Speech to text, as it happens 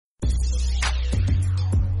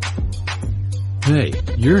Hey,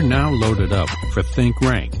 you're now loaded up for Think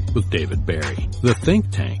Rank with David Barry, the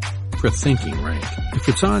think tank for thinking rank. If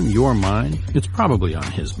it's on your mind, it's probably on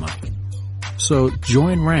his mic. So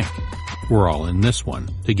join rank. We're all in this one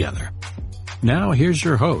together. Now here's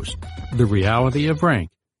your host, the reality of rank,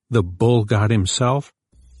 the bull god himself,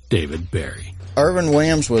 David Barry. Irvin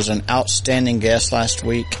Williams was an outstanding guest last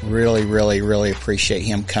week. Really appreciate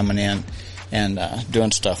him coming in and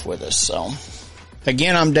doing stuff with us. So,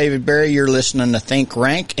 again, I'm David Barry. You're listening to Think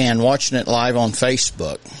Rank and watching it live on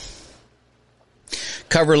Facebook.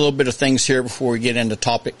 Cover a little bit of things here before we get into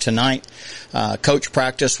topic tonight. Coach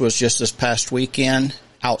practice was just this past weekend.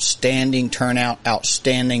 Outstanding turnout,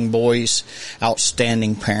 outstanding boys,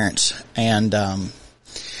 outstanding parents. And,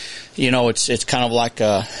 it's kind of like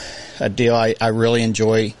a deal. I really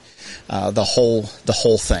enjoy the whole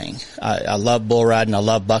thing. I love bull riding. I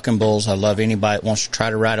love bucking bulls. I love anybody that wants to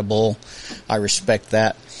try to ride a bull. I respect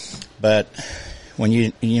that. But when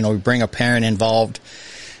you bring a parent involved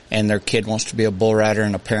and their kid wants to be a bull rider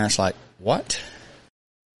and the parent's like, what?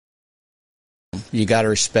 You got to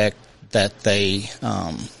respect that they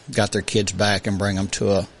got their kids back and bring them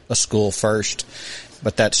to a school first.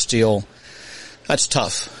 But that's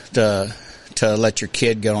tough to let your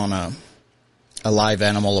kid go on a live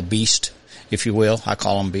animal, a beast, if you will. I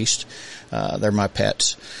call them beast. They're my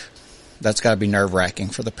pets. That's got to be nerve-wracking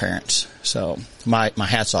for the parents. So my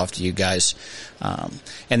hat's off to you guys.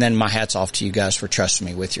 And then my hat's off to you guys for trusting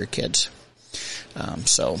me with your kids.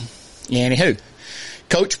 Anywho,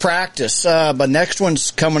 coach practice. But next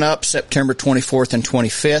one's coming up September 24th and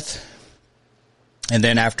 25th. And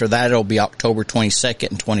then after that, it'll be October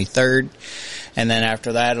 22nd and 23rd. And then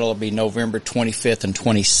after that, it'll be November 25th and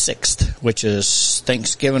 26th, which is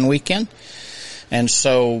Thanksgiving weekend. And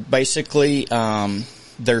so basically,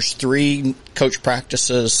 there's 3 coach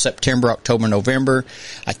practices, September, October, November.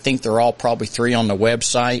 I think they're all probably 3 on the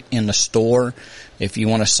website in the store. If you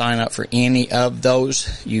want to sign up for any of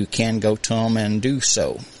those, you can go to them and do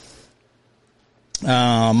so.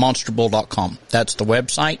 monsterbull.com. That's the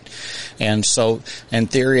website. And so, and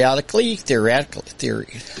theoretically,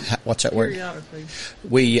 what's that word? Periodically.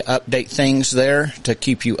 We update things there to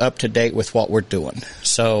keep you up to date with what we're doing.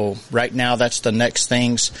 So right now, that's the next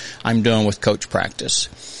things I'm doing with coach practice.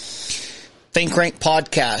 Think Rank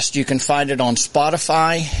Podcast. You can find it on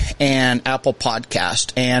Spotify and Apple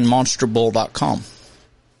Podcast and monsterbull.com.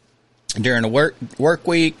 During the work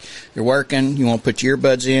week, you're working, you want to put your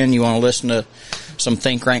earbuds in, you want to listen to some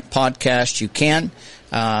Think Rank podcast, you can.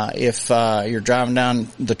 If you're driving down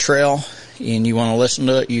the trail and you want to listen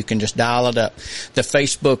to it, you can just dial it up. The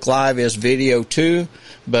Facebook Live is video too,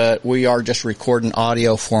 but we are just recording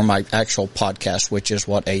audio for my actual podcast, which is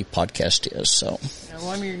what a podcast is. So, now,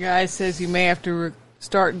 one of your guys says you may have to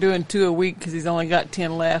start doing 2 a week because he's only got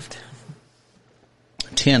 10 left.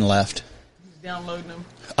 10 left. He's downloading them.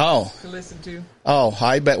 Oh. To listen to. Oh,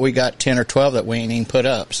 I bet we got 10 or 12 that we ain't even put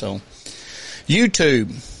up. So,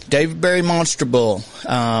 YouTube, David Barry Monster Bull.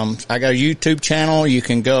 I got a YouTube channel. You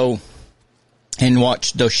can go and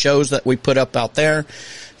watch those shows that we put up out there.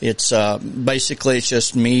 It's basically it's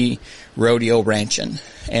just me rodeo ranching,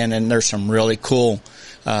 and then there's some really cool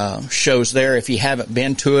shows there. If you haven't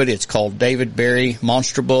been to it, it's called David Barry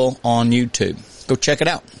Monster Bull on YouTube. Go check it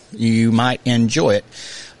out. You might enjoy it.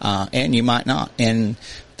 And you might not. And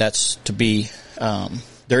that's to be,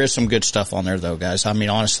 there is some good stuff on there though, guys. I mean,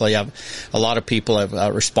 honestly, a lot of people have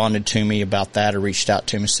responded to me about that or reached out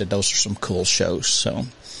to me and said those are some cool shows. So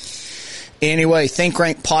anyway, Think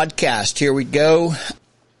Rank Podcast. Here we go.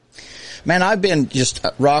 Man, I've been just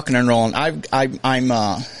rocking and rolling. I'm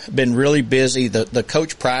been really busy. The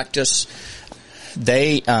coach practice,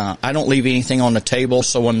 I don't leave anything on the table.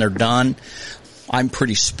 So when they're done, I'm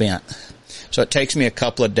pretty spent. So it takes me a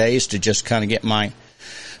couple of days to just kind of get my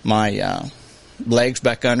legs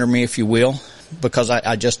back under me, if you will, because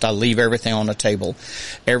I leave everything on the table.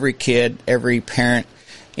 Every kid, every parent,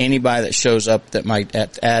 anybody that shows up that might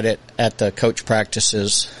at the coach practice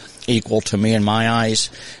is equal to me in my eyes,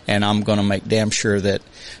 and I'm going to make damn sure that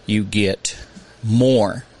you get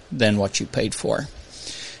more than what you paid for.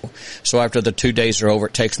 So after the 2 days are over,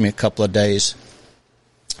 it takes me a couple of days.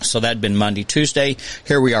 So that'd been Monday, Tuesday.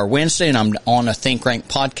 Here we are Wednesday, and I'm on a Think Rank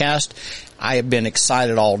podcast. I have been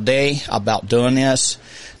excited all day about doing this.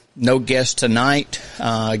 No guest tonight.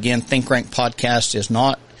 Again, Think Rank podcast is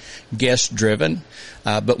not guest driven.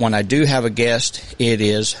 But when I do have a guest, it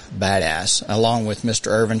is badass. Along with Mr.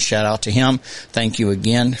 Irvin, shout out to him. Thank you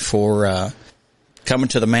again for coming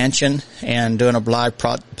to the mansion and doing a live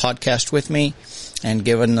podcast with me and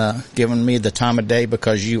giving me the time of day,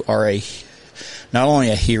 because you are not only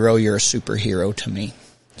a hero, you're a superhero to me.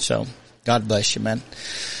 So God bless you, man.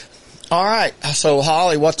 All right. So,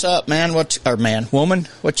 Holly, what's up, man? Woman,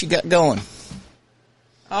 what you got going?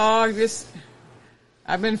 Oh,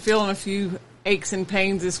 I've been feeling a few aches and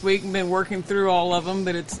pains this week and been working through all of them,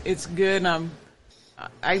 but it's good.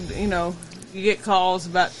 You get calls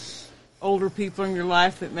about older people in your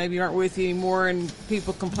life that maybe aren't with you anymore, and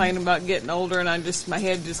people complain about getting older, and my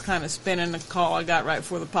head just kind of spinning. The call I got right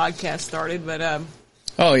before the podcast started, but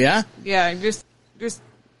oh yeah, just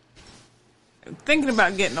thinking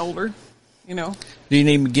about getting older. Do you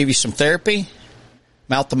need me to give you some therapy,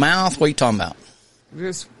 mouth to mouth? What are you talking about?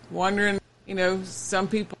 Just wondering. Some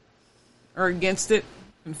people are against it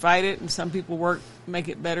and fight it, and some people make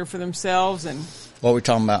it better for themselves. And what are we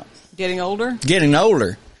talking about? Getting older. Getting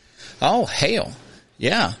older. Oh, hell.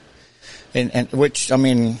 Yeah. And which, I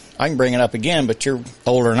mean, I can bring it up again, but you're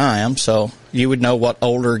older than I am, so you would know what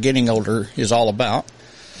getting older is all about.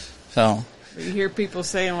 So. You hear people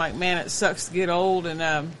saying, like, man, it sucks to get old,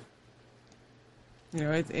 and,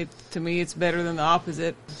 to me, it's better than the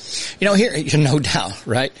opposite. Here, no doubt,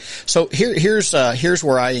 right? So here's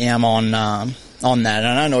where I am on that, and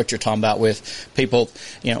I know what you're talking about with people,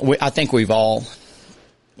 I think we've all,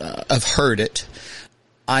 have heard it.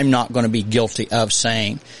 I'm not going to be guilty of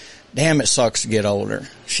saying, damn, it sucks to get older.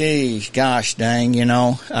 Sheesh, gosh dang,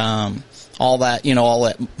 all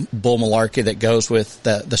that bull malarkey that goes with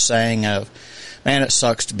the saying of, man, it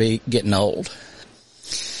sucks to be getting old.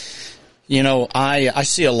 I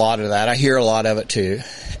see a lot of that. I hear a lot of it too.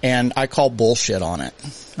 And I call bullshit on it.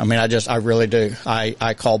 I mean, I really do.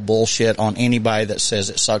 I call bullshit on anybody that says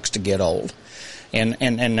it sucks to get old. And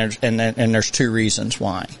there's two reasons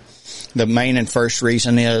why. The main and first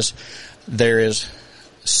reason is there is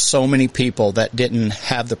so many people that didn't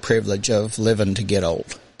have the privilege of living to get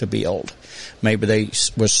old, to be old. Maybe they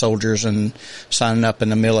was soldiers and signing up in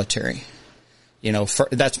the military.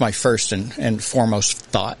 That's my first and foremost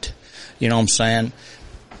thought. You know what I'm saying?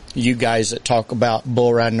 You guys that talk about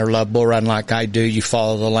bull riding or love bull riding like I do, you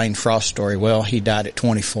follow the Lane Frost story. Well, he died at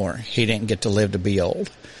 24. He didn't get to live to be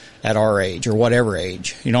old at our age or whatever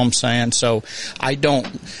age. You know what I'm saying? So I'm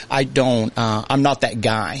not that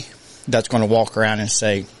guy that's going to walk around and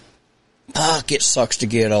say, fuck, it sucks to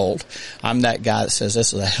get old. I'm that guy that says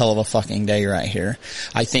this is a hell of a fucking day right here.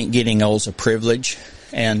 I think getting old is a privilege,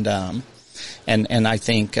 and I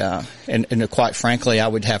think, and quite frankly, I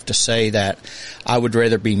would have to say that I would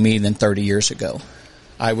rather be me than 30 years ago.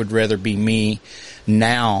 I would rather be me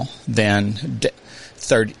now than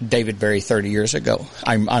David Berry 30 years ago.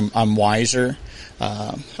 I'm wiser.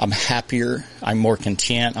 I'm happier. I'm more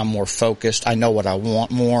content. I'm more focused. I know what I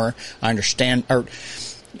want more. I understand,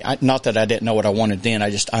 not that I didn't know what I wanted then.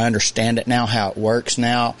 I understand it now, how it works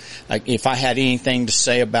now. Like, if I had anything to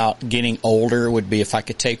say about getting older, it would be if I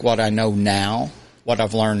could take what I know now, what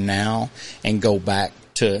I've learned now, and go back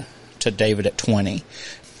to David at 20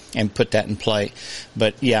 and put that in play.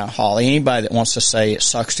 But yeah, Holly, anybody that wants to say it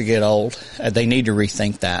sucks to get old, they need to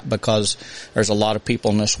rethink that, because there's a lot of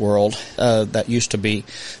people in this world, that used to be,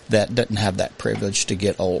 that didn't have that privilege to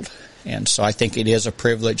get old. And so I think it is a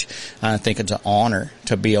privilege. I think it's an honor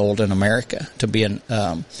to be old in America, to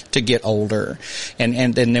get older.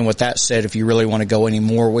 And then with that said, if you really want to go any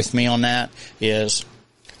more with me on that, is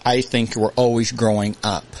I think we're always growing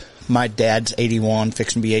up. My dad's 81,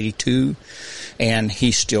 fixing to be 82, and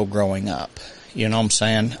he's still growing up. You know what I'm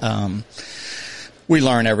saying? We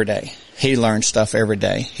learn every day. He learns stuff every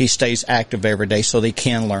day. He stays active every day so they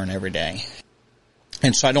can learn every day.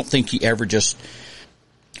 And so I don't think you ever just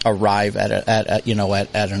arrive at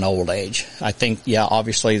an old age. I think, yeah,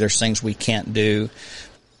 obviously there's things we can't do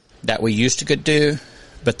that we used to could do,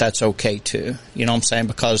 but that's okay too. You know what I'm saying?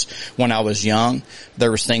 Because when I was young, there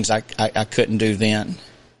was things I couldn't do then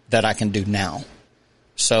that I can do now.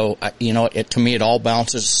 So, to me, it all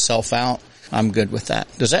balances itself out. I'm good with that.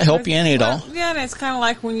 Does that help you any at all? Yeah, and it's kind of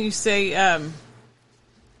like when you say,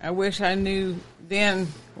 I wish I knew then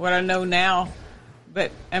what I know now.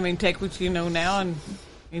 But, I mean, take what you know now and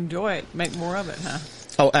enjoy it. Make more of it, huh?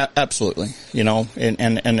 Oh, absolutely.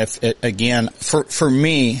 And if it, again, for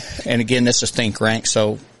me, and again, this is Think Rank,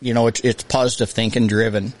 so, it's positive thinking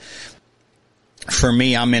driven. For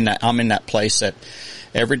me, I'm in that place that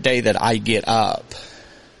every day that I get up,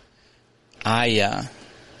 I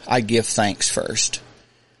give thanks first,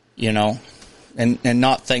 and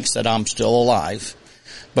not thanks that I'm still alive,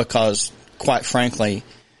 because quite frankly,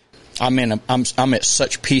 I'm at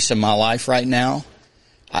such peace in my life right now.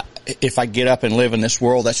 If I get up and live in this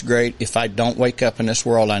world, that's great. If I don't wake up in this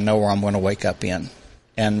world, I know where I'm going to wake up in.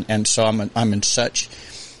 And so I'm in such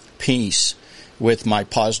peace with my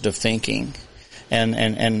positive thinking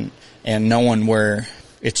and knowing where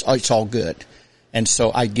It's all good. And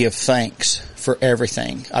so I give thanks for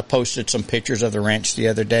everything. I posted some pictures of the ranch the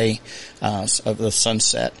other day, of the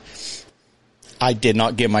sunset. I did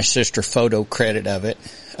not give my sister photo credit of it,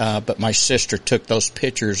 but my sister took those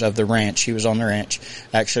pictures of the ranch. She was on the ranch.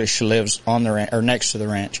 Actually, she lives on the ranch, or next to the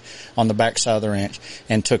ranch, on the backside of the ranch,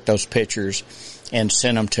 and took those pictures and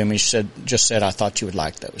sent them to me. She said, I thought you would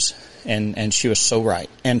like those. And she was so right.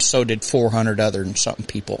 And so did 400 other and something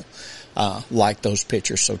people, like those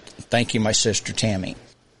pictures. So thank you, my sister Tammy.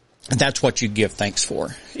 That's what you give thanks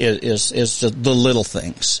for, is the little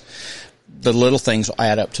things. The little things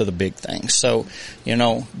add up to the big things. So,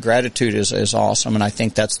 gratitude is awesome. And I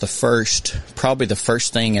think that's probably the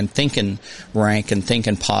first thing in thinking rank and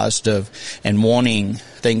thinking positive and wanting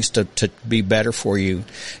things to be better for you,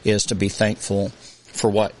 is to be thankful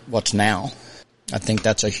for what's now. I think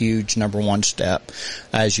that's a huge number one step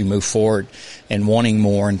as you move forward and wanting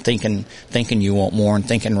more and thinking you want more and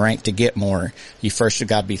thinking rank to get more. You first have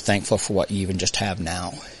got to be thankful for what you even just have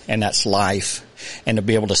now. And that's life. And to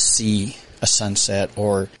be able to see a sunset,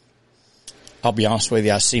 or I'll be honest with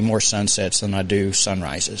you, I see more sunsets than I do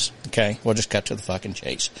sunrises. Okay. We'll just cut to the fucking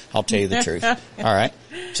chase. I'll tell you the truth. All right.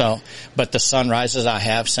 So, but the sunrises I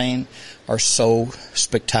have seen are so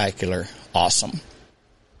spectacular, awesome.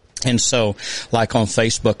 And so, like on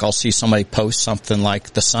Facebook, I'll see somebody post something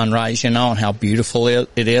like the sunrise, and how beautiful it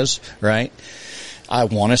is, right? I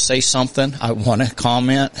want to say something. I want to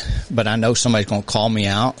comment, but I know somebody's going to call me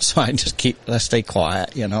out, so I just stay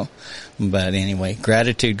quiet, But anyway,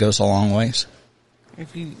 gratitude goes a long ways.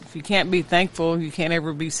 If you can't be thankful, you can't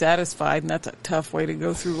ever be satisfied, and that's a tough way to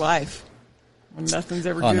go through life when nothing's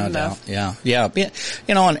ever good enough. Doubt. Yeah.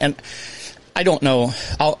 And I don't know.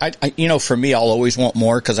 For me, I'll always want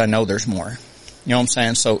more because I know there's more. You know what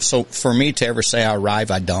I'm saying? So for me to ever say I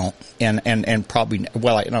arrive, I don't. And probably,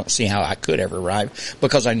 I don't see how I could ever arrive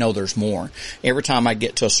because I know there's more. Every time I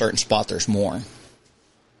get to a certain spot, there's more.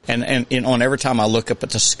 And every time I look up at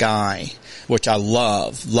the sky, which I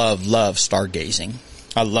love stargazing.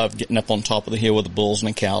 I love getting up on top of the hill with the bulls and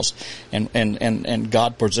the cows, and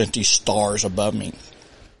God presents these stars above me.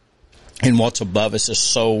 And what's above us is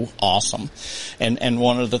so awesome. And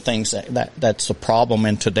one of the things that's the problem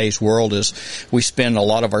in today's world is we spend a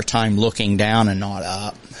lot of our time looking down and not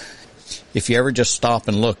up. If you ever just stop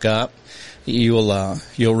and look up,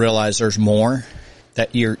 you'll realize there's more,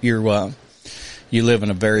 that you live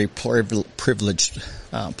in a very privileged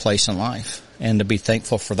place in life, and to be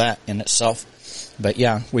thankful for that in itself. But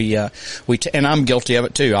yeah, and I'm guilty of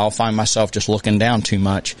it too. I'll find myself just looking down too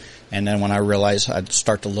much. And then when I realize I'd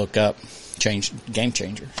start to look up, game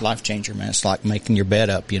changer, life changer, man. It's like making your bed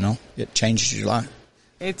up, it changes your life.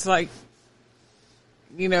 It's like,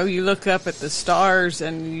 you look up at the stars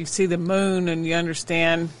and you see the moon and you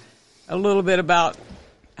understand a little bit about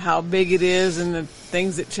how big it is and the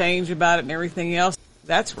things that change about it and everything else.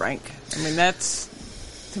 That's rank. I mean, that's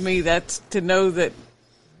to know that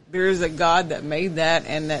there is a God that made that,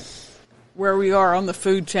 and that where we are on the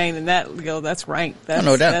food chain, and that's rank. That's,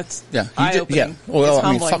 no doubt. That's eye-opening.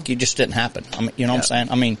 Well, you just didn't happen. What I'm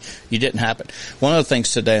saying? You didn't happen. One of the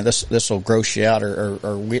things today, this will gross you out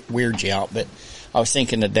or weird you out, but I was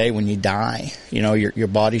thinking today when you die, your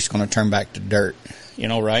body's going to turn back to dirt,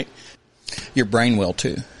 right? Your brain will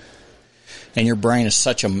too. And your brain is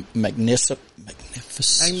such a magnificent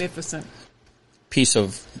piece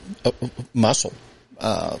of muscle.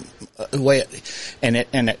 It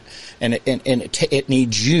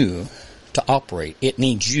needs you to operate. It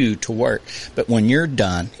needs you to work. But when you're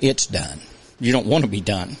done, it's done. You don't want to be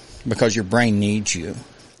done because your brain needs you.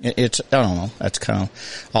 I don't know. That's kind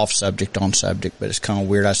of off subject on subject, but it's kind of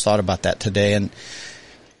weird. I thought about that today, and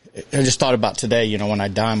I just thought about today, when I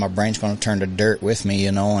die, my brain's going to turn to dirt with me,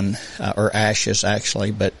 or ashes actually,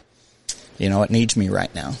 but it needs me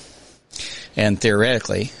right now. And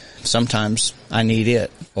theoretically, sometimes I need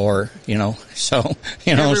it, or, so,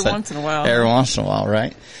 every once in a while. Every once in a while,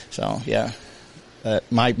 right? So, yeah.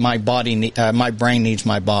 My brain needs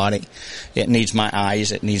my body. It needs my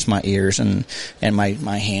eyes. It needs my ears and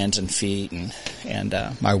my hands and feet and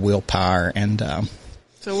my willpower.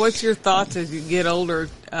 So what's your thoughts as you get older?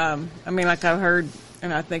 Like I've heard,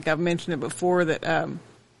 and I think I've mentioned it before, that,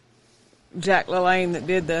 Jack LaLanne that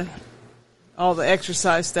did all the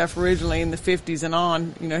exercise stuff originally in the 50s and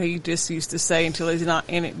on, he just used to say until he's not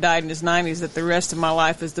in it, died in his 90s, that the rest of my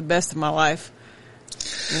life is the best of my life.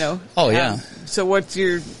 Oh yeah. So what's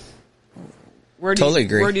where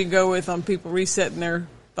do you go with on people resetting their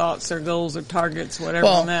thoughts, their goals, their targets, whatever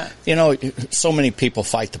on that? So many people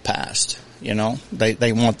fight the past.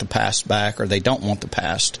 They want the past back, or they don't want the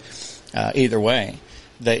past. Either way.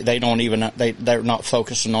 They don't even, they're not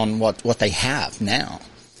focusing on what they have now.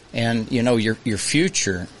 And, you know, your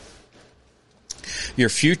future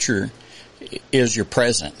is your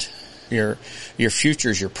present. Your future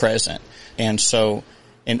is your present. And so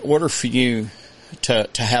in order for you to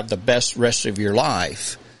have the best rest of your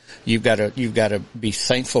life, you've got to be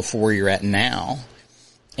thankful for where you're at now.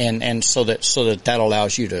 And so that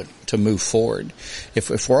allows you to move forward.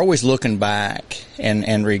 If we're always looking back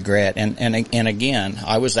and regret, and again,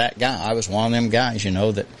 I was that guy. I was one of them guys, you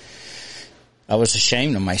know, that I was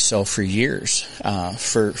ashamed of myself for years,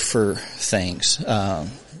 for things. And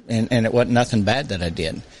it wasn't nothing bad that I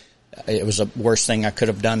did. It was the worst thing I could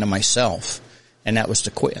have done to myself. And that was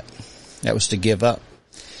to quit. That was to give up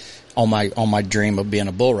on my dream of being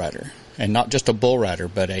a bull rider. And not just a bull rider,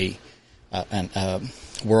 but a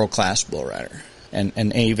world-class bull rider.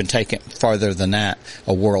 And even take it farther than that,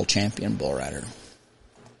 a world champion bull rider.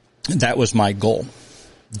 That was my goal.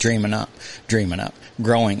 Dreaming up,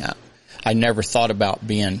 growing up. I never thought about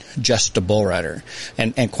being just a bull rider.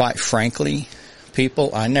 And quite frankly,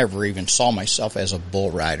 people, I never even saw myself as a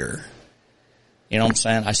bull rider. You know what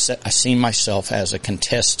I'm saying? I seen myself as a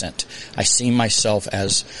contestant. I seen myself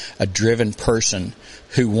as a driven person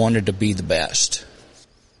who wanted to be the best.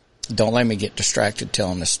 Don't let me get distracted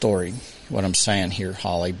telling the story, what I'm saying here,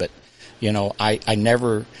 Holly, but, you know, I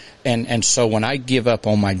never, and so when I give up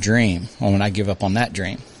on my dream, or when I give up on that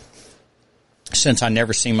dream, since I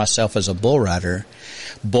never seen myself as a bull rider,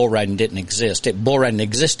 bull riding didn't exist. Bull riding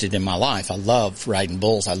existed in my life. I love riding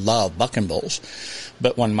bulls. I love bucking bulls.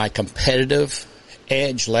 But when my competitive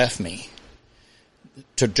edge left me,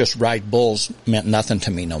 to just ride bulls meant nothing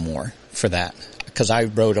to me no more for that. Because I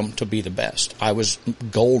rode them to be the best. I was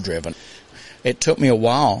goal driven. It took me a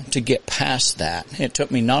while to get past that. It took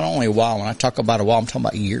me not only a while, when I talk about a while, I'm talking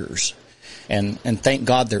about years. And thank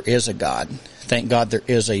God there is a God. Thank God there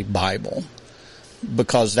is a Bible.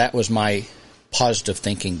 Because that was my positive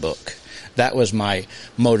thinking book. That was my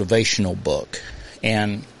motivational book.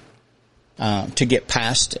 And to get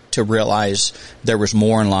past it, to realize there was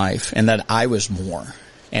more in life, and that I was more.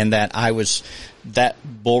 And that that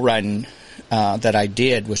bull riding that I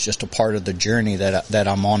did was just a part of the journey that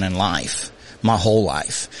I'm on in life, my whole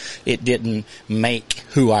life. It didn't make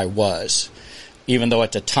who I was. Even though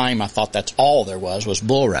at the time I thought that's all there was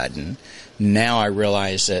bull riding. Now I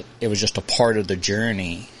realize that it was just a part of the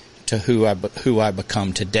journey to who I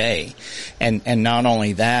become today. And not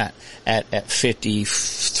only that, at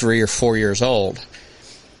 53 or 4 years old,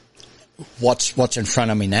 what's in front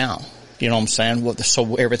of me now? You know what I'm saying?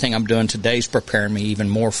 So everything I'm doing today is preparing me even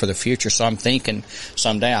more for the future. So I'm thinking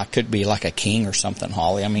someday I could be like a king or something,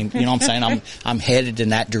 Holly. I mean, you know what I'm saying? I'm headed in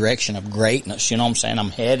that direction of greatness. You know what I'm saying? I'm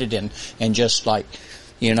headed in just like,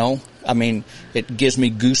 you know, I mean, it gives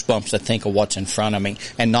me goosebumps to think of what's in front of me,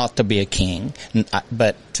 and not to be a king,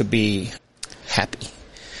 but to be happy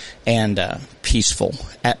and peaceful,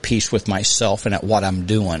 at peace with myself and at what I'm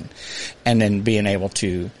doing, and then being able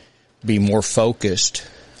to be more focused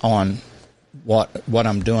on what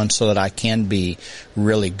I'm doing so that I can be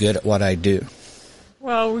really good at what I do.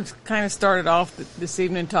 Well, we kind of started off this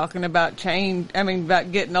evening talking about change. I mean,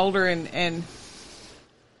 about getting older and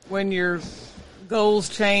when your goals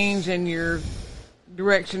change and your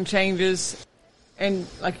direction changes, and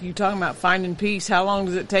like you talking about finding peace. How long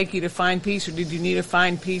does it take you to find peace, or did you need to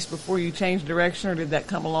find peace before you changed direction, or did that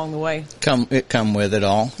come along the way? It come with it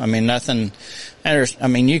all. I mean, nothing. I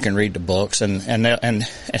mean, you can read the books, and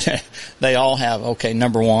they all have, okay,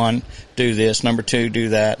 number 1, do this, number 2, do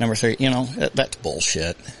that, number 3. You know, that's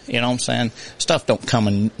bullshit. You know what I'm saying? Stuff don't come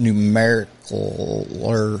in numerical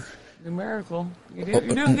or numerical. You're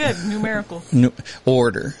doing good. Numerical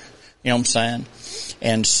order. You know what I'm saying?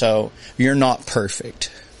 And so you're not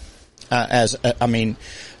perfect.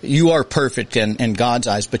 You are perfect in God's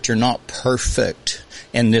eyes, but you're not perfect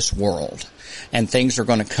in this world. And things are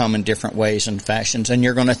going to come in different ways and fashions, and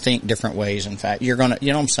you're going to think different ways. In fact, you're going to,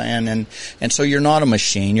 you know what I'm saying? And so you're not a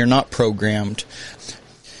machine. You're not programmed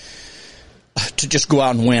to just go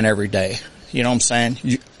out and win every day. You know what I'm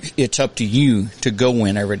saying? It's up to you to go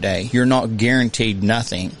win every day. You're not guaranteed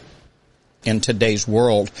nothing. In today's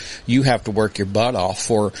world, you have to work your butt off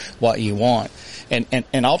for what you want.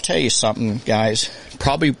 And I'll tell you something, guys.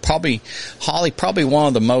 Probably Holly, probably one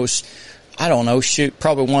of the most, I don't know,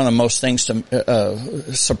 probably one of the most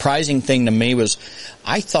surprising thing to me was,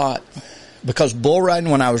 I thought, because bull riding,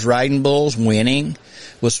 when I was riding bulls, winning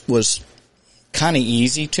was kind of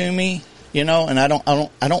easy to me. You know, and I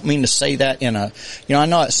don't mean to say that in a, you know, I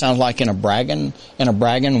know it sounds like in a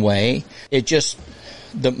bragging way. It just,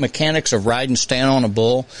 the mechanics of riding, standing on a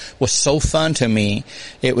bull was so fun to me.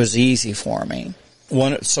 It was easy for me.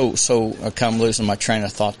 I'm losing my train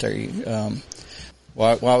of thought there.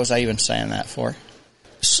 Why was I even saying that for?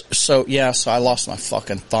 So I lost my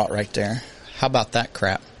fucking thought right there. How about that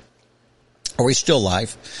crap? Are we still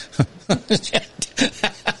live?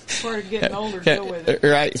 Part of getting older, go with it.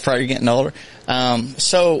 Right, part of getting older. No,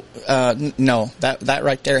 that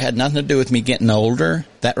right there had nothing to do with me getting older.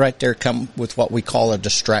 That right there come with what we call a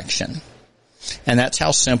distraction. And that's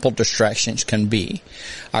how simple distractions can be.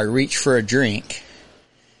 I reach for a drink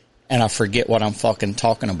and I forget what I'm fucking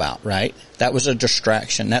talking about, right? That was a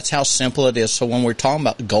distraction. That's how simple it is. So when we're talking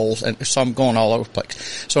about goals, and so I'm going all over the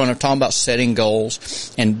place. So when I'm talking about setting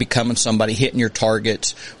goals and becoming somebody, hitting your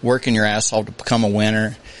targets, working your ass off to become a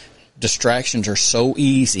winner, distractions are so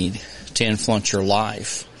easy to influence your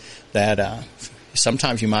life that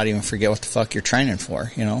sometimes you might even forget what the fuck you're training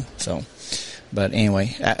for, so. But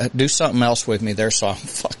anyway, do something else with me there so I'll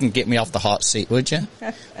fucking get me off the hot seat, would you?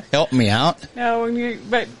 Help me out. No,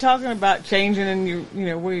 but talking about changing, and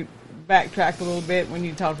we backtrack a little bit when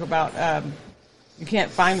you talk about you can't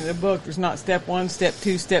find in the book. There's not step 1, step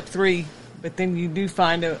 2, step 3, but then you do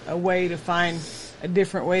find a way to find a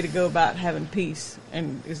different way to go about having peace.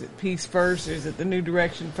 And is it peace first, or is it the new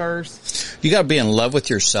direction first? You got to be in love with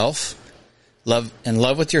yourself, in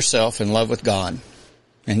love with yourself, in love with God.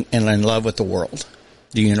 And in love with the world,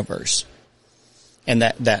 the universe, and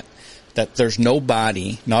that there's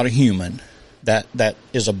nobody, not a human, that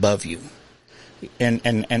is above you, and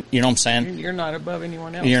you know what I'm saying? And you're not above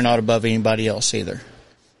anyone else. You're not above anybody else either. You know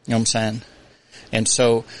what I'm saying? And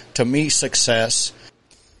so, to me, success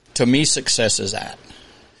is that,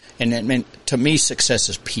 and to me, success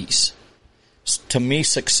is peace. To me,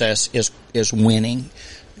 success is winning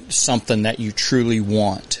something that you truly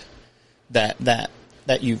want.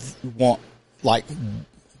 That you want like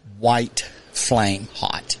white flame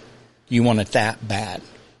hot. You want it that bad.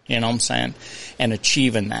 You know what I'm saying? And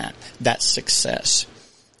achieving that's success.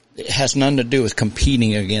 It has nothing to do with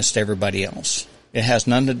competing against everybody else. It has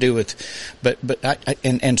nothing to do with, but I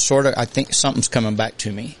think something's coming back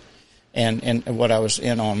to me. And what I was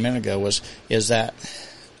in on a minute ago is that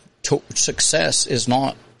success is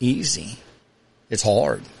not easy. It's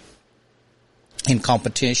hard. In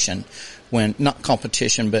competition, not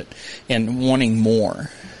competition, but in wanting more.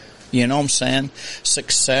 You know what I'm saying?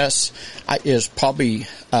 Success is probably,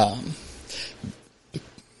 I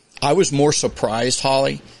was more surprised,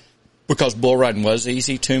 Holly, because bull riding was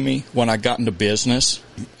easy to me when I got into business,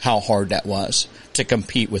 how hard that was to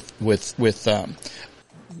compete with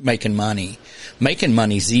making money. Making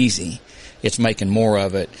money's easy. It's making more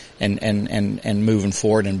of it and moving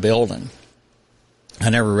forward and building. I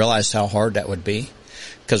never realized how hard that would be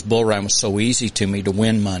because bull riding was so easy to me to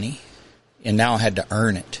win money, and now I had to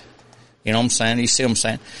earn it. You know what I'm saying? You see what I'm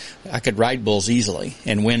saying? I could ride bulls easily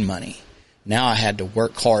and win money. Now I had to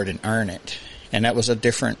work hard and earn it. And that was a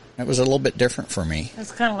little bit different for me.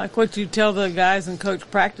 That's kind of like what you tell the guys in coach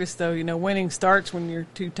practice, though. You know, winning starts when you're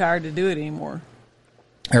too tired to do it anymore.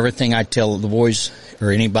 Everything I tell the boys or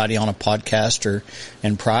anybody on a podcast or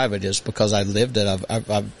in private is because I lived it.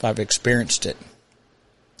 I've experienced it.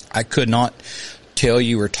 I could not tell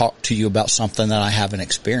you or talk to you about something that I haven't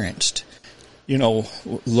experienced. You know,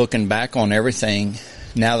 looking back on everything,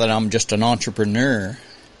 now that I'm just an entrepreneur,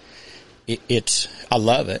 I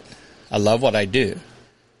love it. I love what I do.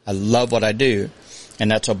 I love what I do.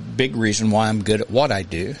 And that's a big reason why I'm good at what I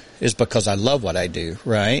do, is because I love what I do,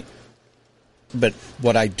 right? But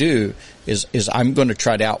what I do is I'm going to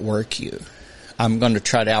try to outwork you. I'm going to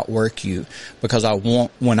try to outwork you because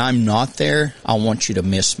when I'm not there, I want you to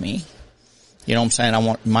miss me. You know what I'm saying? I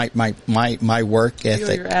want my work ethic.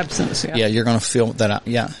 Feel your absence, yeah. Yeah, you're going to feel that.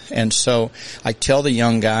 Yeah. And so I tell the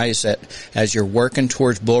young guys that as you're working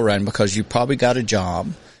towards bull riding, because you probably got a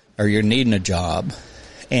job or you're needing a job,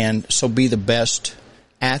 and so be the best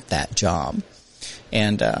at that job.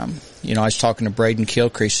 And, you know, I was talking to Braden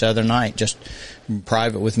Kilcrease the other night, just in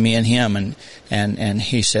private with me and him, and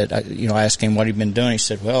he said, I asked him what he'd been doing. He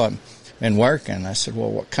said, well, I've been working. I said,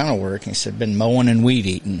 well, what kind of work? He said, been mowing and weed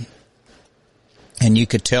eating. And you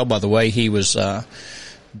could tell by the way he was,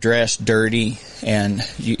 dressed dirty, and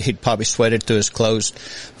he'd probably sweated through his clothes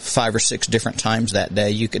 5 or 6 different times that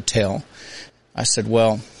day. You could tell. I said,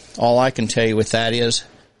 well, all I can tell you with that is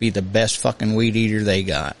be the best fucking weed eater they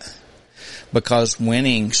got. Because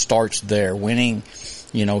winning starts there. Winning,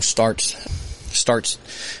 winning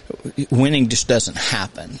just doesn't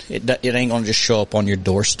happen. It ain't gonna just show up on your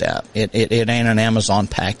doorstep. It ain't an Amazon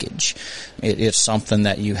package. It's something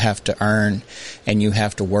that you have to earn and you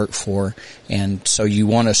have to work for. And so you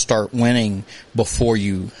want to start winning before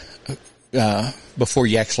you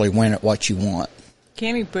actually win at what you want.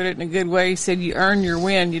 Kenny put it in a good way. He said, you earn your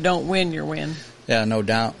win, you don't win your win. Yeah, no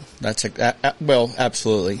doubt. That's well,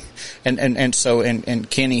 absolutely. And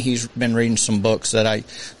Kenny, he's been reading some books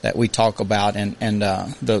that we talk about, and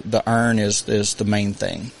the earn is the main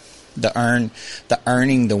thing. The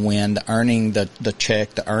earning the win, the earning the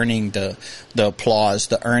check, the earning the applause,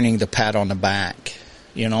 the earning the pat on the back.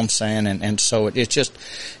 You know what I'm saying? And so it's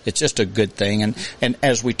just a good thing. And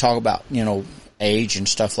as we talk about, age and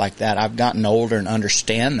stuff like that, I've gotten older and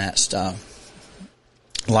understand that stuff.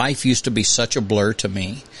 Life used to be such a blur to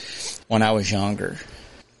me when I was younger.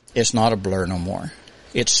 It's not a blur no more.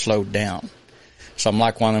 It's slowed down. So I'm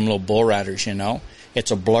like one of them little bull riders, It's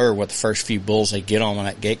a blur with the first few bulls they get on. When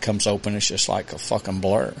that gate comes open, it's just like a fucking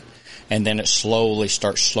blur. And then it slowly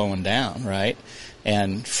starts slowing down, right?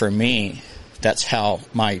 And for me, that's how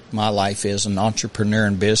my life is. An entrepreneur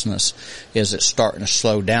in business is it's starting to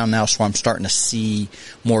slow down now, so I'm starting to see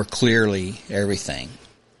more clearly everything.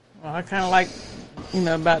 Well, I kind of like,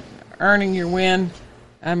 about earning your win.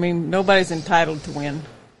 I mean, nobody's entitled to win.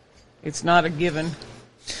 It's not a given.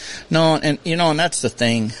 No, and that's the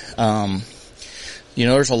thing.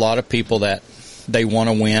 There's a lot of people that they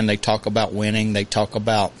want to win. They talk about winning. They talk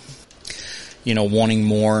about, wanting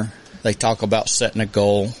more. They talk about setting a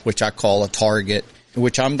goal, which I call a target,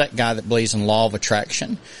 which I'm that guy that believes in law of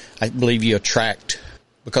attraction. I believe you attract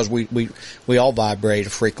because we all vibrate a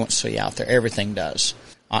frequency out there. Everything does.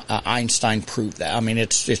 Einstein proved that. I mean,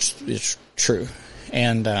 it's true.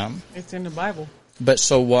 And, it's in the Bible. But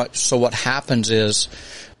so what happens is,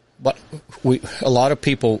 a lot of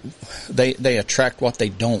people, they attract what they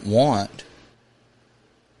don't want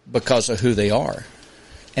because of who they are.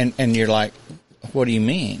 And you're like, what do you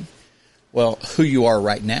mean? Well, who you are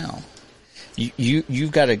right now.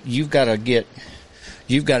 You've got to get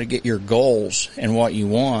your goals and what you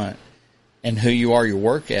want and who you are, your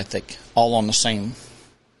work ethic, all on the same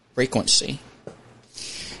frequency.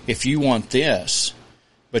 If you want this,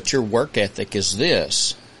 but your work ethic is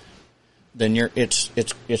this, then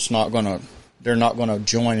it's not gonna, they're not gonna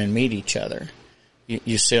join and meet each other.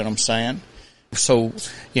 You see what I'm saying? So,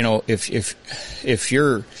 if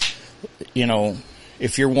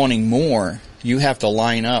you're wanting more, you have to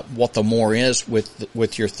line up what the more is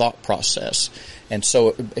with your thought process. And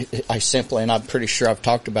so and I'm pretty sure I've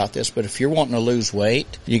talked about this, but if you're wanting to lose weight,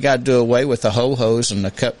 you got to do away with the ho-hos and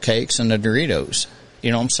the cupcakes and the Doritos.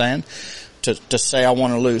 You know what I'm saying? To say I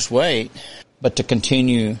want to lose weight, but to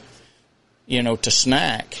continue, to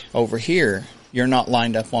snack over here, you're not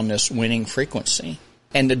lined up on this winning frequency.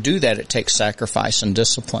 And to do that, it takes sacrifice and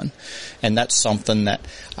discipline. And that's something that,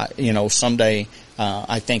 someday,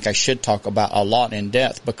 I think I should talk about a lot in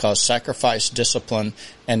depth, because sacrifice, discipline,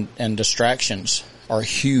 and distractions are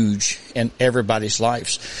huge in everybody's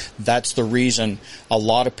lives. That's the reason a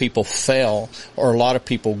lot of people fail or a lot of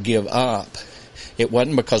people give up. It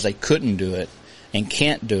wasn't because they couldn't do it and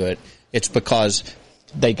can't do it. It's because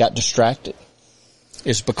they got distracted.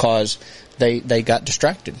 It's because they got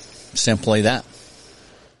distracted. Simply that.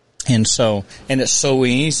 And it's so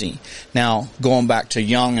easy. Now, going back to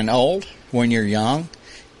young and old, when you're young,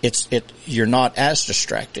 you're not as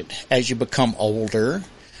distracted. As you become older,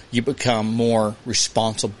 you become more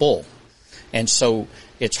responsible. And so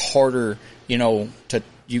it's harder,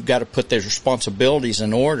 you've got to put those responsibilities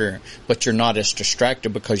in order, but you're not as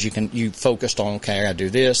distracted because you focused on, okay, I got to do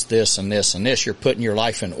this, this, and this, and this. You're putting your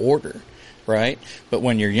life in order, right? But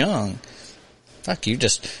when you're young, you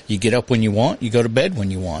get up when you want, you go to bed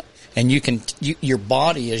when you want. And your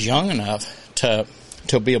body is young enough to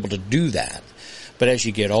be able to do that. But as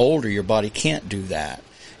you get older, your body can't do that.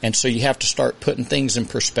 And so you have to start putting things in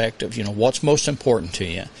perspective, what's most important to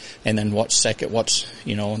you, and then what's second, what's,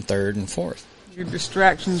 and third and fourth. Your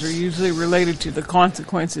distractions are usually related to the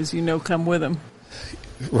consequences come with them.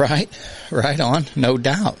 Right on. No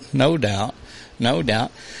doubt.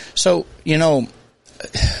 So,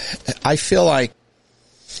 I feel like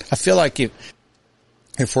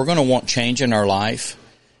if we're going to want change in our life,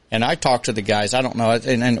 and I talk to the guys, I don't know,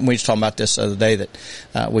 and we was talking about this the other day,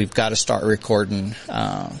 that we've got to start recording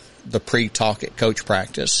the pre-talk at coach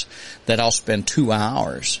practice, that I'll spend 2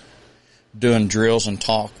 hours doing drills and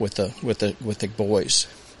talk with the boys.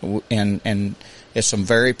 And it's some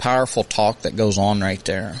very powerful talk that goes on right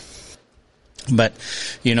there. But,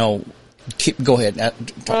 go ahead.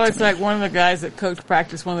 Well, it's like one of the guys at coach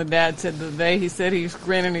practice, one of the dads said the other day, he said he's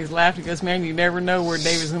grinning, he's laughing, he goes, man, you never know where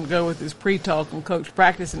David's going to go with his pre-talk and coach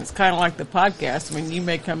practice. And it's kind of like the podcast. I mean, you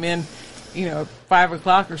may come in, 5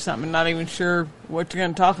 o'clock or something, not even sure what you're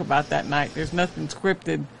going to talk about that night. There's nothing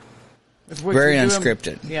scripted. Very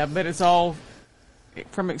unscripted. Yeah, but it's all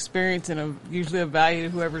from experience and usually of value to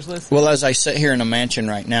whoever's listening. Well, as I sit here in the mansion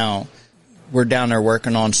right now, we're down there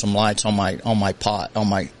working on some lights on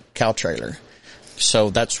my cow trailer. So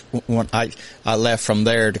that's when I left from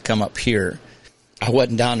there to come up here. I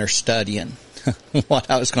wasn't down there studying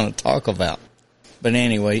what I was going to talk about. But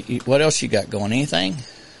anyway, what else you got going? Anything?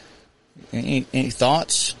 Any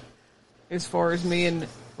thoughts? As far as me and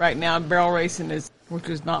right now, barrel racing which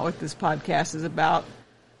is not what this podcast is about.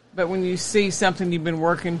 But when you see something you've been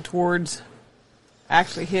working towards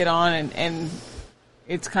actually hit on and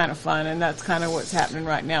it's kind of fun, and that's kind of what's happening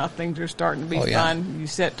right now. Things are starting to be fun. You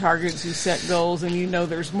set targets, you set goals, and you know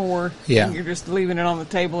there's more. Yeah. And you're just leaving it on the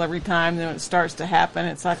table every time. Then it starts to happen.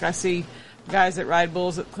 It's like I see guys that ride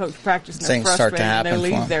bulls at coach practice and they're frustrated and they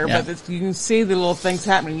leave there. Yeah. But you can see the little things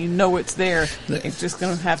happening. You know it's there. It's just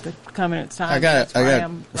going to have to come in its time. That's where I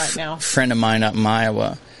am right now. A friend of mine up in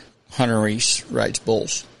Iowa, Hunter Reese, rides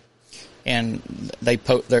bulls. And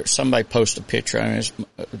somebody posted a picture. I mean, his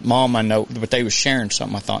mom, I know, but they was sharing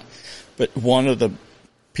something, I thought. But one of the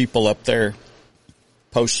people up there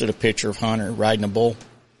posted a picture of Hunter riding a bull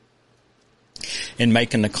and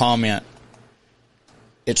making the comment,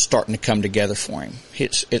 it's starting to come together for him.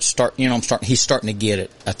 He's starting to get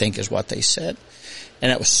it, I think is what they said.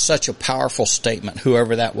 And it was such a powerful statement,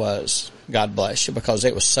 whoever that was, God bless you, because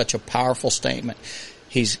it was such a powerful statement.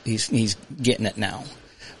 He's getting it now.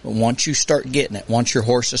 But once you start getting it, once your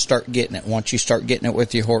horses start getting it, once you start getting it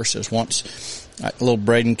with your horses, once little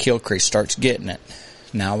Braden Kilcrease starts getting it,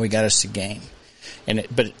 now we got us a game.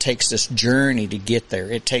 But it takes this journey to get there.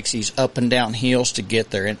 It takes these up and down hills to get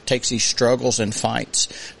there. It takes these struggles and fights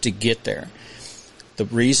to get there. The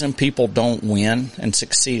reason people don't win and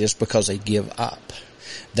succeed is because they give up.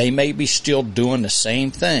 They may be still doing the same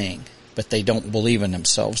thing, but they don't believe in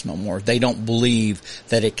themselves no more. They don't believe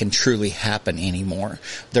that it can truly happen anymore.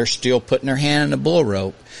 They're still putting their hand in the bull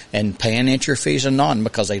rope and paying entry fees and nodding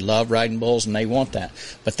because they love riding bulls and they want that.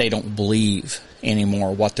 But they don't believe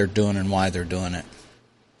anymore what they're doing and why they're doing it.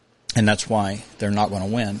 And that's why they're not going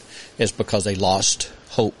to win, is because they lost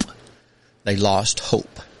hope. They lost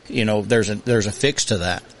hope. You know, there's a fix to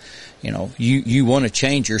that. You know, you want to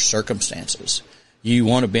change your circumstances. You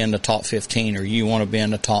want to be in the top 15, or you want to be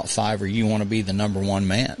in the top 5, or you want to be the number one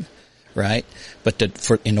man, right? But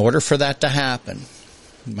in order for that to happen,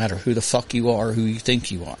 no matter who the fuck you are, who you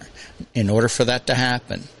think you are, in order for that to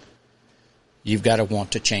happen, you've got to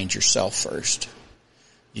want to change yourself first.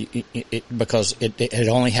 Because it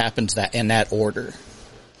only happens in that order.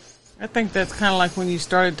 I think that's kind of like when you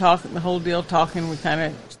started talking, the whole deal talking, we kind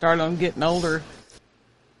of started on getting older.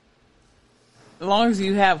 As long as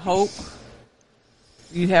you have hope,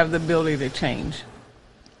 you have the ability to change.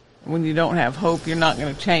 When you don't have hope, you're not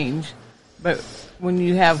going to change. But when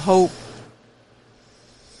you have hope,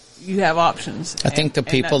 you have options. I think the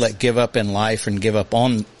people that give up in life and give up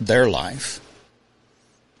on their life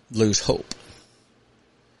lose hope.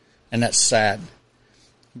 And that's sad,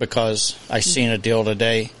 because I seen a deal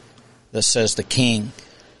today that says the king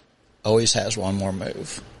always has one more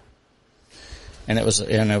move. And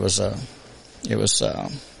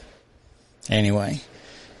anyway,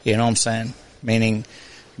 you know what I'm saying? Meaning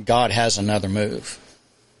God has another move.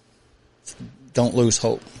 Don't lose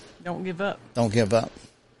hope. Don't give up. Don't give up.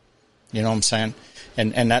 You know what I'm saying?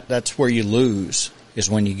 And that's where you lose, is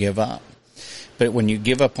when you give up. But when you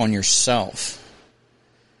give up on yourself,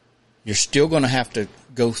 you're still going to have to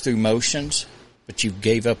go through motions, but you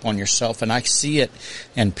gave up on yourself. And I see it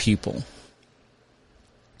in people.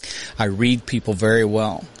 I read people very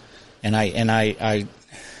well. And I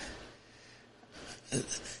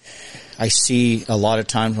see a lot of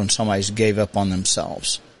times when somebody's gave up on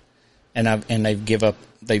themselves, and they've give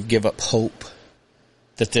up hope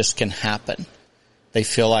that this can happen. They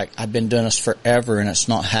feel like, I've been doing this forever and it's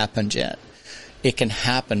not happened yet. It can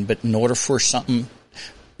happen, but in order for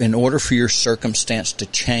your circumstance to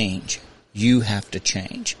change, you have to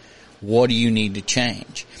change. What do you need to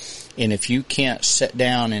change? And if you can't sit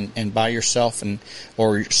down and by yourself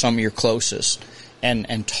or some of your closest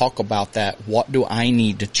and talk about that, what do I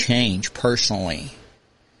need to change personally?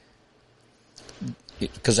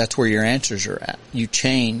 Because that's where your answers are at. You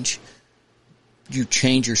change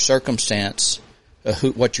your circumstance.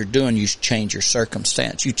 What you're doing, you change your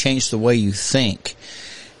circumstance. You change the way you think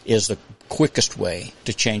is the quickest way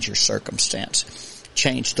to change your circumstance.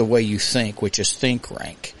 Change the way you think, which is think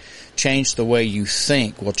rank. Change the way you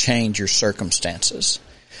think will change your circumstances.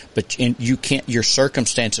 But your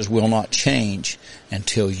circumstances will not change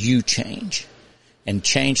until you change. And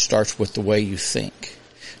change starts with the way you think.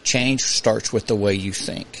 Change starts with the way you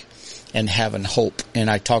think. and having hope. And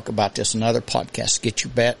I talk about this in other podcasts. Get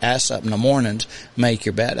your ass up in the mornings, make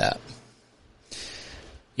your bed up.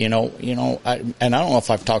 And I don't know if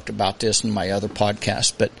I've talked about this in my other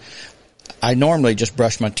podcasts, but I normally just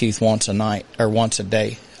brush my teeth once a night or once a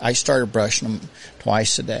day. I started brushing them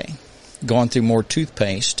twice a day, going through more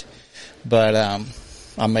toothpaste, but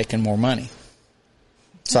I'm making more money,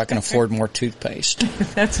 so I can afford more toothpaste.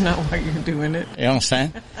 That's not why you're doing it. You know what I'm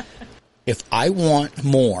saying? If I want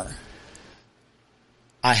more,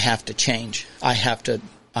 I have to change. I have to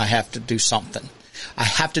do something. I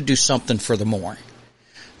have to do something for the more.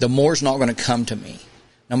 The more's not going to come to me,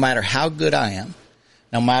 no matter how good I am,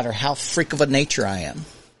 no matter how freak of a nature I am,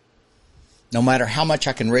 no matter how much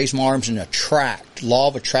I can raise my arms and law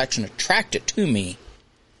of attraction, attract it to me.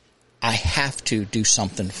 I have to do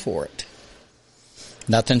something for it.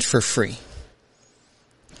 Nothing's for free.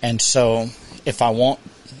 And so if I want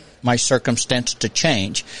my circumstance to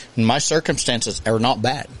change, and my circumstances are not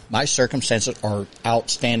bad. My circumstances are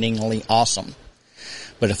outstandingly awesome.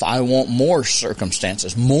 But if I want more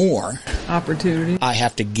circumstances, more opportunity, I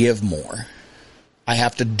have to give more. I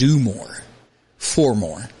have to do more for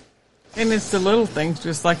more. And it's the little things,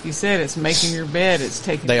 just like you said. It's making your bed. It's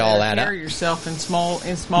taking care of yourself in small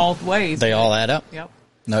ways. They all add up. Yep.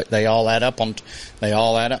 No, they all add up.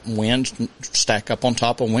 Wins stack up on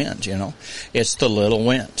top of wins. It's the little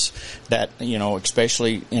wins that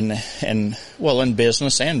especially in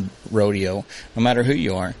business and rodeo. No matter who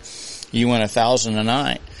you are, you win 1,000 a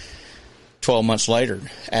night. 12 months later,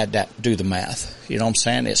 add that. Do the math. You know what I'm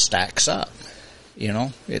saying? It stacks up.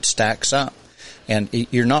 It stacks up, and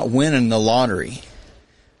you're not winning the lottery.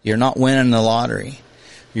 You're not winning the lottery.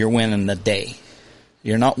 You're winning the day.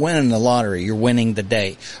 You're not winning the lottery. You're winning the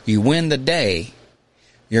day. You win the day,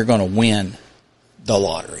 you're going to win the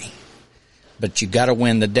lottery. But you got to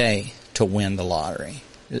win the day to win the lottery.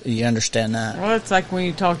 You understand that? Well, it's like when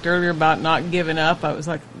you talked earlier about not giving up. I was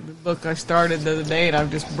like the book I started the other day, and I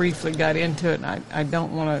just briefly got into it. And I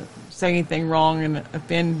don't want to say anything wrong and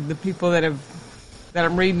offend the people that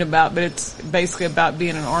I'm reading about, but it's basically about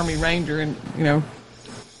being an Army Ranger. And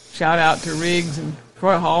shout out to Riggs and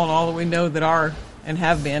Troy Hall and all that we know that are and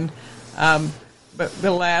have been. But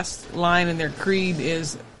the last line in their creed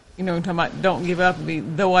is, talking about don't give up,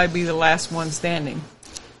 though I be the last one standing.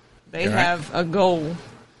 They have a goal.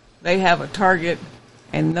 They have a target.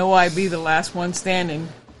 And though I be the last one standing,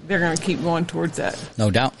 they're going to keep going towards that.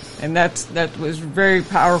 No doubt. And that was very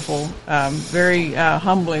powerful, very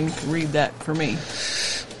humbling to read that for me.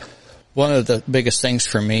 One of the biggest things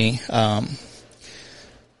for me,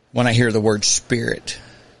 when I hear the word spirit,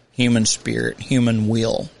 human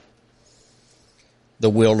will, the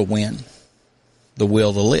will to win, the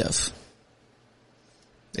will to live.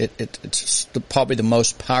 It's probably the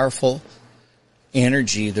most powerful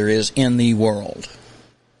energy there is in the world.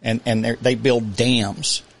 And they build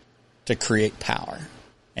dams to create power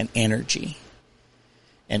and energy.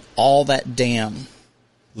 And all that dam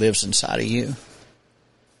lives inside of you.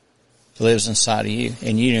 Lives inside of you.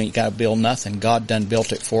 And you ain't got to build nothing. God done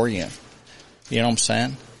built it for you. You know what I'm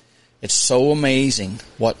saying? It's so amazing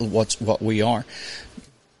what we are.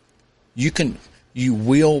 You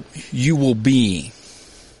will be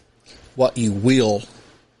what you will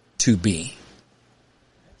to be.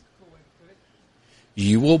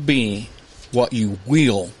 You will be what you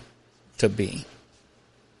will to be.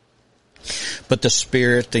 But the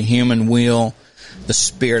spirit, the human will, the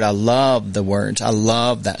spirit, I love the words. I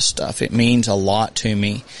love that stuff. It means a lot to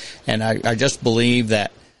me. And I just believe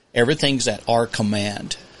that everything's at our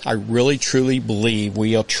command. I really, truly believe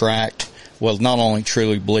we attract, well, not only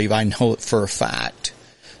truly believe, I know it for a fact.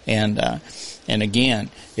 And again,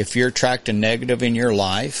 if you're attracting negative in your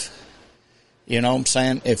life, you know what I'm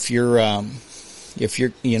saying? If you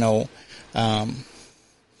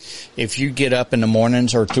get up in the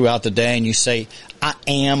mornings or throughout the day and you say, I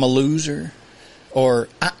am a loser, or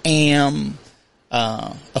I am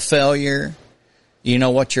a failure, you know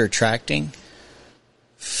what you're attracting?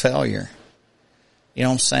 Failure. You know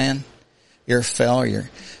what I'm saying? You're a failure.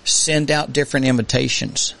 Send out different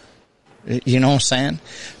invitations. You know what I'm saying?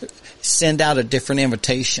 Send out a different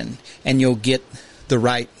invitation and you'll get the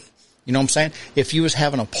right, you know what I'm saying? If you was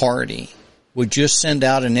having a party, would you send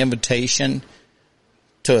out an invitation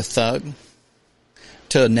to a thug?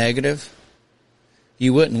 To a negative?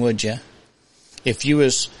 You wouldn't, would you? If you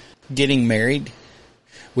was getting married,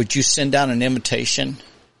 would you send out an invitation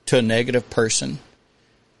to a negative person?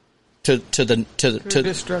 To a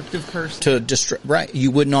destructive person. Right. You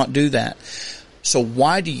would not do that. So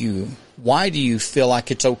why do you feel like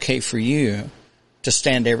it's okay for you to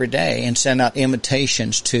stand every day and send out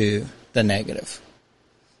invitations to the negative?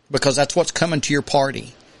 because that's what's coming to your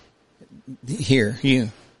party. Here,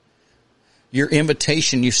 your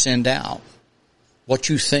invitation you send out, what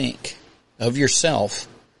you think of yourself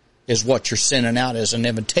is what you're sending out as an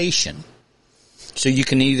invitation. So you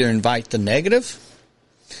can either invite the negative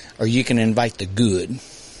or you can invite the good.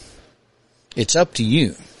 It's up to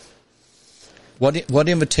you. What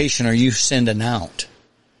invitation are you sending out?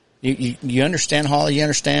 You understand, Holly? You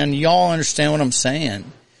understand? Y'all understand what I'm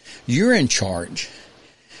saying? You're in charge.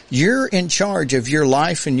 You're in charge of your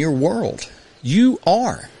life and your world. You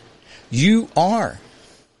are. You are.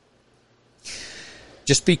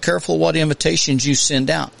 Just be careful what invitations you send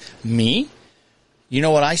out. Me? You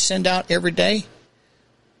know what I send out every day?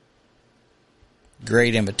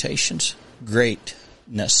 Great invitations.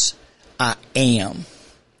 Greatness. I am.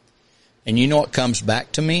 And you know what comes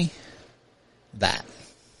back to me? That.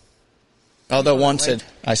 Although one said,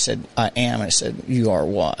 I said, I am. I said, you are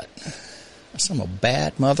what? I said, I'm a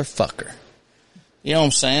bad motherfucker. You know what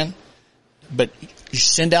I'm saying? But you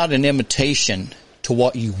send out an invitation to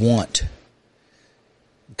what you want.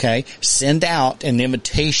 Okay? Send out an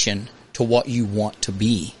invitation to what you want to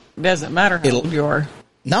be. It doesn't matter how old you are.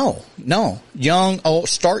 No. Young, old,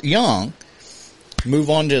 start young. Move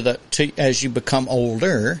on to as you become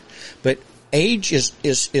older. But age is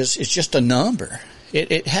just a number.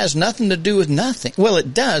 It has nothing to do with nothing. Well,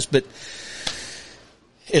 it does, but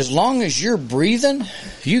as long as you're breathing,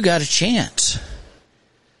 you got a chance.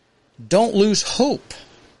 Don't lose hope.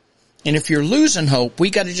 And if you're losing hope, we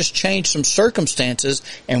got to just change some circumstances,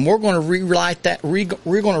 and we're going to relight that. We're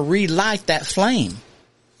going to relight that flame.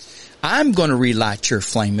 I'm going to relight your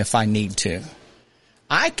flame if I need to.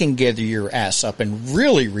 I can gather your ass up and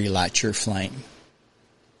really relight your flame.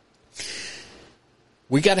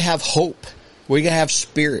 We got to have hope. We got to have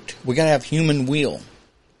spirit. We got to have human will.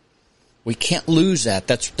 We can't lose that.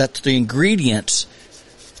 That's the ingredients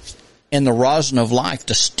in the rosin of life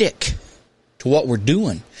to stick to what we're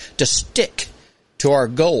doing, to stick to our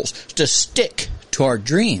goals, to stick to our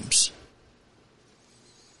dreams.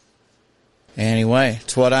 Anyway,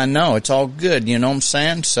 it's what I know. It's all good. You know what I'm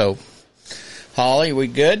saying? So, Holly, we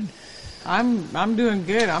good? I'm doing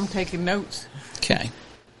good. I'm taking notes. Okay.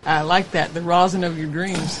 I like that. The rosin of your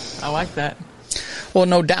dreams. I like that. Well,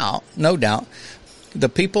 no doubt. The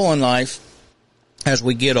people in life, as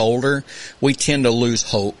we get older, we tend to lose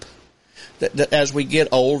hope. That as we get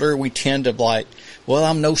older, we tend to like, well,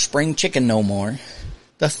 I'm no spring chicken no more.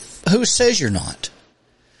 Who says you're not?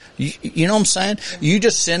 You know what I'm saying? You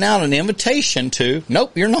just sent out an invitation to,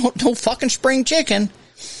 nope, you're no fucking spring chicken.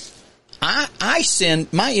 I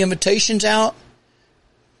send my invitations out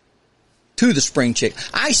to the spring chicken.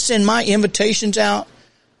 I send my invitations out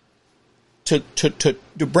to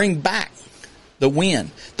bring back the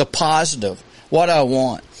win, the positive, what I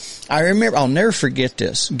want. I remember, I'll never forget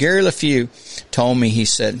this. Gary LeFew told me, he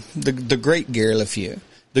said, the great Gary LeFew,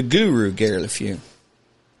 the guru Gary LeFew,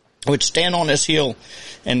 would stand on this hill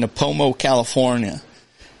in Napomo, California,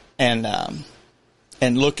 and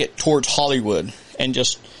look towards Hollywood and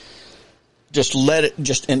just let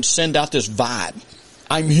it and send out this vibe.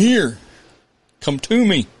 I'm here. Come to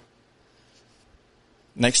me.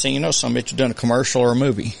 Next thing you know, some bitch done a commercial or a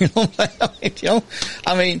movie. You know what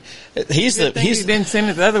I mean? He didn't send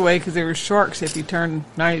it the other way because there were sharks if you turn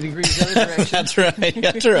 90 degrees the other direction.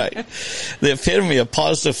 That's right. The epitome of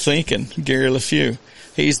positive thinking, Gary LeFew.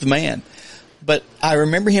 He's the man. But I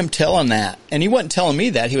remember him telling that, and he wasn't telling me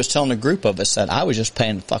that. He was telling a group of us that I was just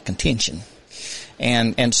paying fucking attention.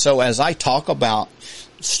 And so as I talk about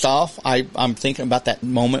stuff, I'm thinking about that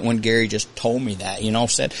moment when Gary just told me that,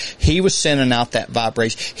 said he was sending out that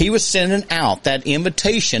vibration. He was sending out that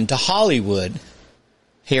invitation to Hollywood.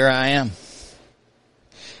 Here I am.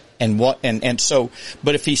 And so,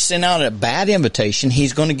 but if he sent out a bad invitation,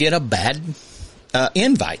 he's going to get a bad,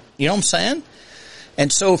 invite. You know what I'm saying?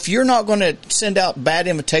 And so if you're not going to send out bad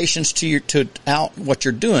invitations to out what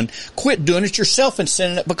you're doing, quit doing it yourself and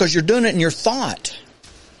sending it because you're doing it in your thought.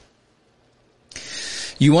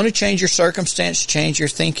 You want to change your circumstance, change your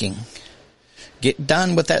thinking. Get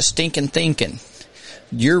done with that stinking thinking.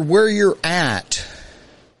 You're where you're at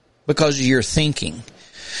because of your thinking.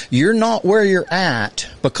 You're not where you're at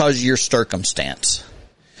because of your circumstance.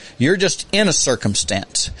 You're just in a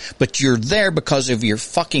circumstance, but you're there because of your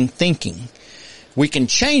fucking thinking. We can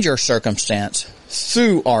change our circumstance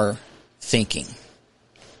through our thinking.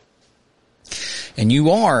 And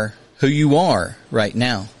you are who you are right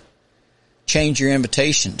now. Change your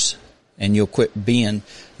invitations and you'll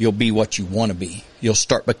you'll be what you want to be. You'll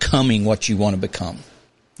start becoming what you want to become.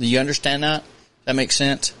 Do you understand that? That makes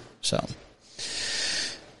sense? So,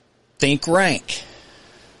 think rank.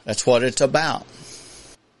 That's what it's about.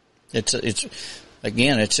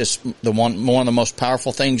 It's just one of the most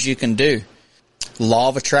powerful things you can do. Law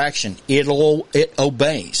of attraction. It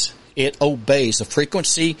obeys. It obeys. The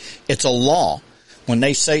frequency, it's a law. When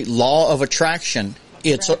they say law of attraction,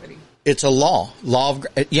 it's a law.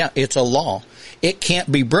 It's a law. It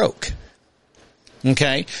can't be broke.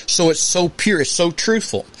 Okay? So it's so pure, it's so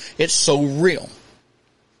truthful, it's so real.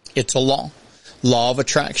 It's a law. Law of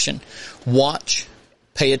attraction. Watch,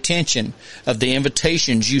 pay attention of the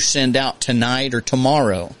invitations you send out tonight or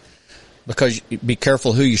tomorrow. Because be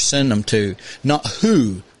careful who you send them to. Not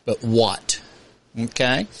who, but what.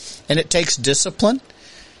 Okay? And it takes discipline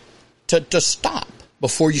to stop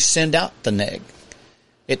before you send out the neg.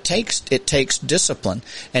 It takes discipline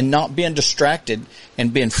and not being distracted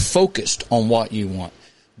and being focused on what you want.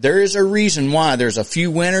 There is a reason why there's a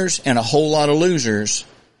few winners and a whole lot of losers.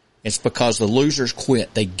 It's because the losers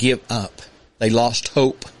quit. They give up. They lost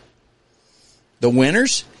hope. The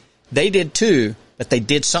winners, they did too, but they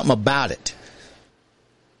did something about it.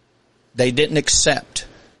 They didn't accept.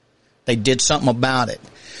 They did something about it.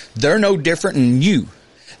 They're no different than you.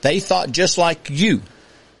 They thought just like you.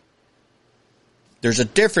 There's a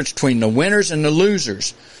difference between the winners and the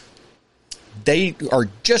losers. They are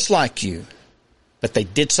just like you, but they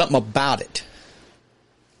did something about it.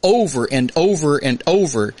 Over and over and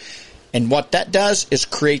over. And what that does is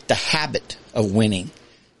create the habit of winning.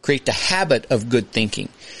 Create the habit of good thinking.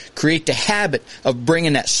 Create the habit of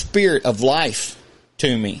bringing that spirit of life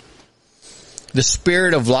to me. The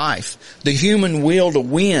spirit of life. The human will to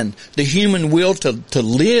win. The human will to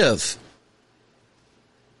live.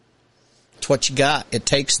 It's what you got. It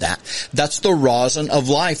takes that. That's the rosin of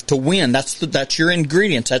life to win. That's your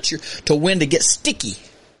ingredients. That's to win, to get sticky.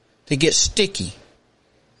 To get sticky.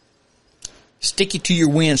 Sticky to your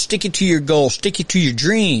win. Sticky to your goal. Sticky to your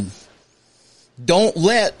dream. Don't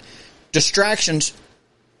let distractions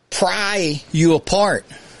pry you apart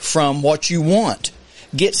from what you want.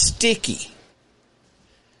 Get sticky.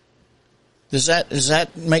 Does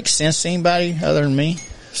that make sense to anybody other than me?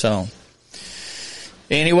 So,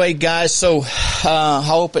 anyway, guys, so I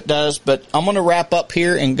hope it does. But I'm going to wrap up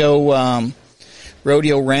here and go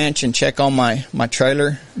Rodeo Ranch and check on my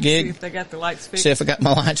trailer gig. See if they got the lights fixed. See if I got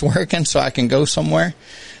my lights working so I can go somewhere.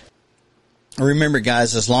 Remember,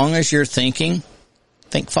 guys, as long as you're thinking,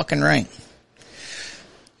 think fucking right.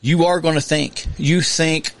 You are going to think. You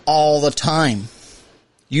think all the time.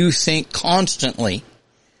 You think constantly.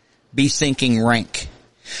 Be thinking rank.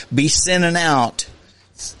 Be sending out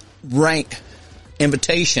rank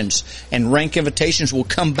invitations, and rank invitations will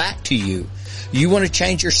come back to you. You want to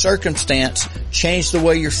change your circumstance, change the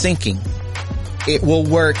way you're thinking. It will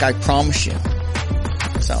work, I promise you.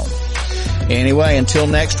 So, anyway, until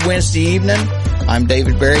next Wednesday evening, I'm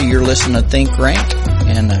David Berry. You're listening to Think Rank,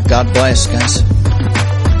 and God bless, guys.